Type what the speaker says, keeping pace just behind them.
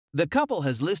The couple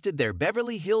has listed their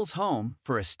Beverly Hills home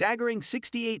for a staggering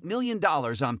 $68 million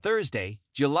on Thursday,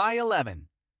 July 11.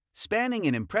 Spanning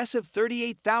an impressive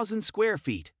 38,000 square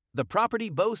feet, the property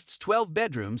boasts 12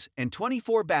 bedrooms and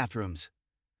 24 bathrooms,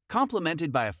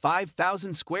 complemented by a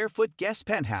 5,000 square foot guest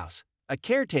penthouse, a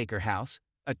caretaker house,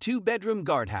 a 2-bedroom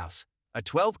guardhouse, a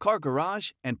 12-car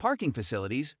garage, and parking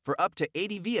facilities for up to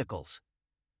 80 vehicles.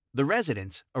 The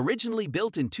residence, originally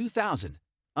built in 2000,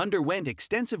 underwent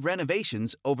extensive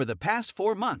renovations over the past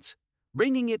 4 months,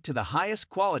 bringing it to the highest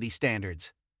quality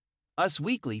standards. Us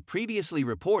Weekly previously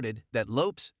reported that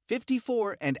Lopez,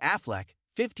 54, and Affleck,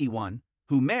 51,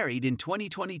 who married in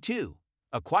 2022,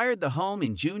 acquired the home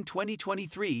in June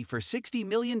 2023 for $60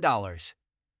 million.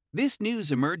 This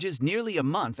news emerges nearly a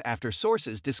month after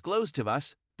sources disclosed to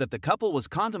us that the couple was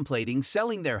contemplating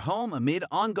selling their home amid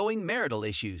ongoing marital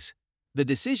issues. The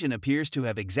decision appears to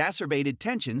have exacerbated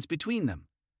tensions between them.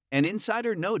 An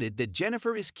insider noted that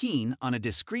Jennifer is keen on a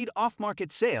discreet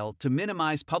off-market sale to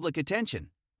minimize public attention,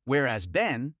 whereas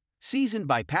Ben, seasoned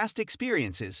by past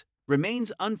experiences,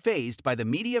 remains unfazed by the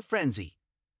media frenzy.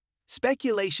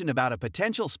 Speculation about a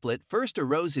potential split first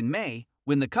arose in May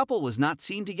when the couple was not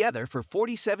seen together for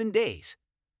 47 days.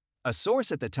 A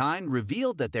source at the time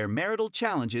revealed that their marital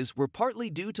challenges were partly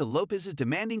due to Lopez's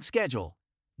demanding schedule,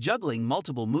 juggling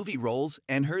multiple movie roles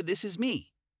and her This Is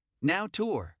Me Now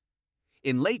tour.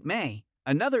 In late May,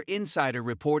 another insider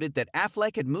reported that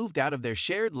Affleck had moved out of their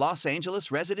shared Los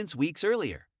Angeles residence weeks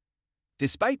earlier.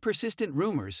 Despite persistent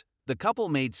rumors, the couple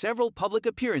made several public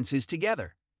appearances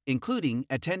together, including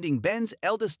attending Ben's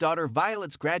eldest daughter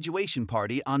Violet's graduation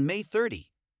party on May 30.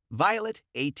 Violet,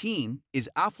 18, is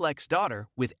Affleck's daughter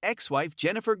with ex-wife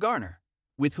Jennifer Garner,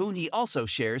 with whom he also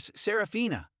shares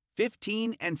Serafina,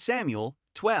 15, and Samuel,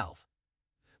 12.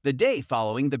 The day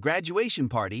following the graduation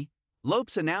party,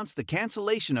 Lopez announced the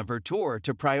cancellation of her tour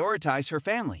to prioritize her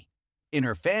family. In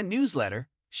her fan newsletter,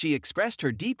 she expressed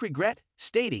her deep regret,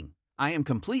 stating, "I am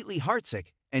completely heartsick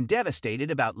and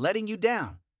devastated about letting you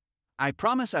down. I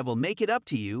promise I will make it up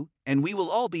to you and we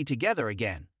will all be together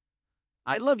again.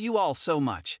 I love you all so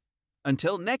much.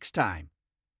 Until next time."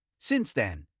 Since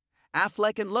then,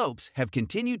 Affleck and Lopez have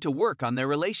continued to work on their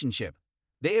relationship.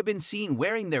 They have been seen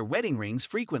wearing their wedding rings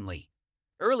frequently.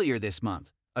 Earlier this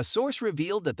month, a source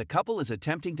revealed that the couple is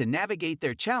attempting to navigate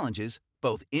their challenges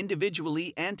both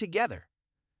individually and together.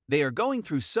 They are going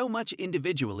through so much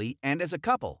individually and as a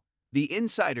couple, the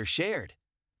insider shared.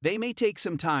 They may take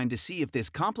some time to see if this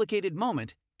complicated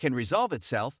moment can resolve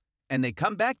itself and they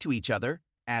come back to each other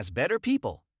as better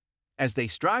people. As they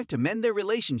strive to mend their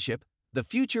relationship, the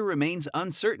future remains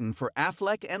uncertain for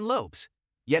Affleck and Lopez,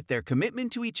 yet their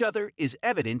commitment to each other is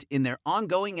evident in their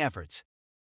ongoing efforts.